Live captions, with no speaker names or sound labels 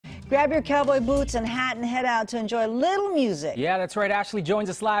Grab your cowboy boots and hat and head out to enjoy a little music. Yeah, that's right. Ashley joins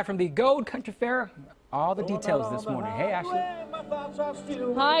us live from the Gold Country Fair. All the details this morning. Hey, Ashley.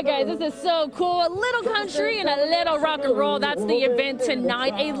 Hi, guys. This is so cool. A little country and a little rock and roll. That's the event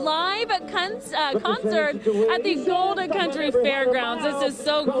tonight. A live concert at the Golden Country Fairgrounds. This is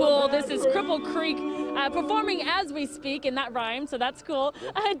so cool. This is Cripple Creek performing as we speak, and that rhymes, so that's cool.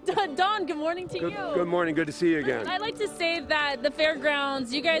 Don, good morning to you. Good morning. Good to see you again. I'd like to say that the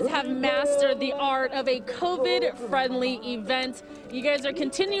fairgrounds, you guys have mastered the art of a COVID-friendly event. You guys are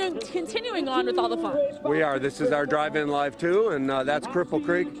continuing on with all the fun. We are. This is our drive-in live too, and that's Cripple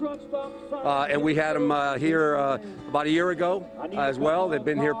Creek. And we had them here about a year ago as well. They've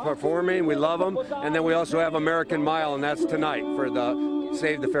been here performing. We love them. And then we also have American Mile, and that's tonight for the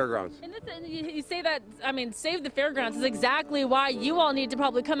Save the Fairgrounds. And you say that, I mean, Save the Fairgrounds is exactly why you all need to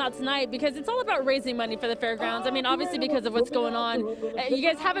probably come out tonight, because it's all about raising money for the fairgrounds. I mean, obviously because of what's going on, you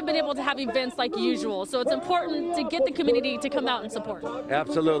guys haven't been able to have events like usual. So it's important to get the community to come out and support.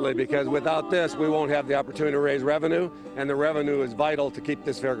 Absolutely, because without this, we won't have the opportunity to raise revenue, and the revenue is vital to keep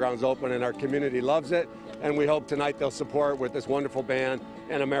this fairgrounds open, and our community loves it. And we hope tonight they'll support with this wonderful band,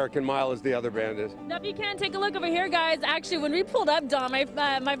 and American Mile as the other band is. Now, if you can, take a look over here, guys. Actually, when we pulled up, Don, my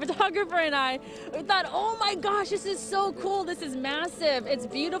photographer and I, we thought, oh my gosh, this is so cool. This is massive. It's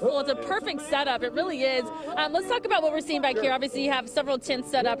beautiful. It's a perfect setup. It really is. Let's talk about what we're seeing back here. Obviously, you have several tents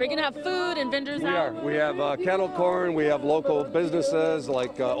set up. You're going to have food and vendors out. We have kettle corn. We have local businesses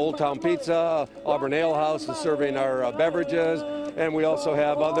like Old Town Pizza, Auburn Ale House is serving our beverages, and we also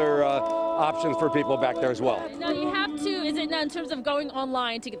have other options for people back there as well. Now, you have to, is it now in terms of going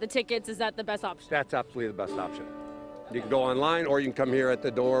online to get the tickets, is that the best option? That's absolutely the best option. You can go online, or you can come here at the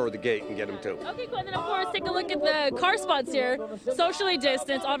door or the gate and get them too. Okay, cool. And then, of course, take a look at the car spots here. Socially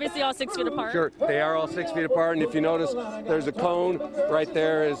distanced, obviously all 6 feet apart. Sure, they are all 6 feet apart, and if you notice, there's a cone right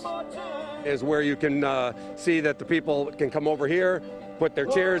there is where you can see that the people can come over here, put their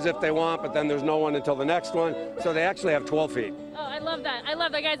chairs if they want, but then there's no one until the next one. So they actually have 12 feet. Oh, I love that. I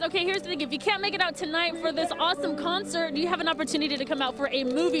love that, guys. Okay, here's the thing. If you can't make it out tonight for this awesome concert, you have an opportunity to come out for a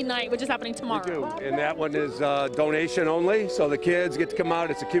movie night, which is happening tomorrow. We do, and that one is donation only, so the kids get to come out.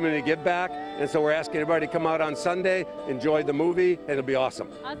 It's a community give back, and so we're asking everybody to come out on Sunday, enjoy the movie, and it'll be awesome.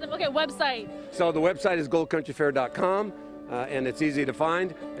 Awesome. Okay, website. So the website is goldcountryfair.com, and it's easy to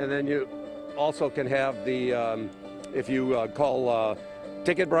find, and then you also can have the, if you call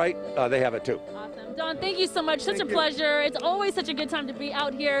Ticketbrite, they have it too. Awesome. Don, thank you so much. Such a pleasure. It's always such a good time to be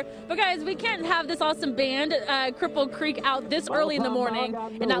out here. But guys, we can't have this awesome band, Cripple Creek, out this early in the morning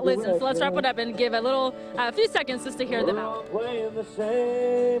and not listen. So let's wrap it up and give a few seconds just to hear them out. Playing the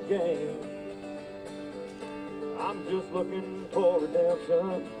same game. I'm just looking for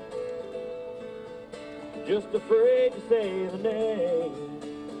redemption. Just afraid to say the name.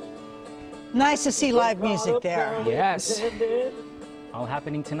 Nice to see live music there. Yes. All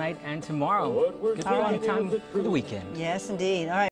happening tonight and tomorrow. Good fun time for the weekend. Yes, indeed. All right.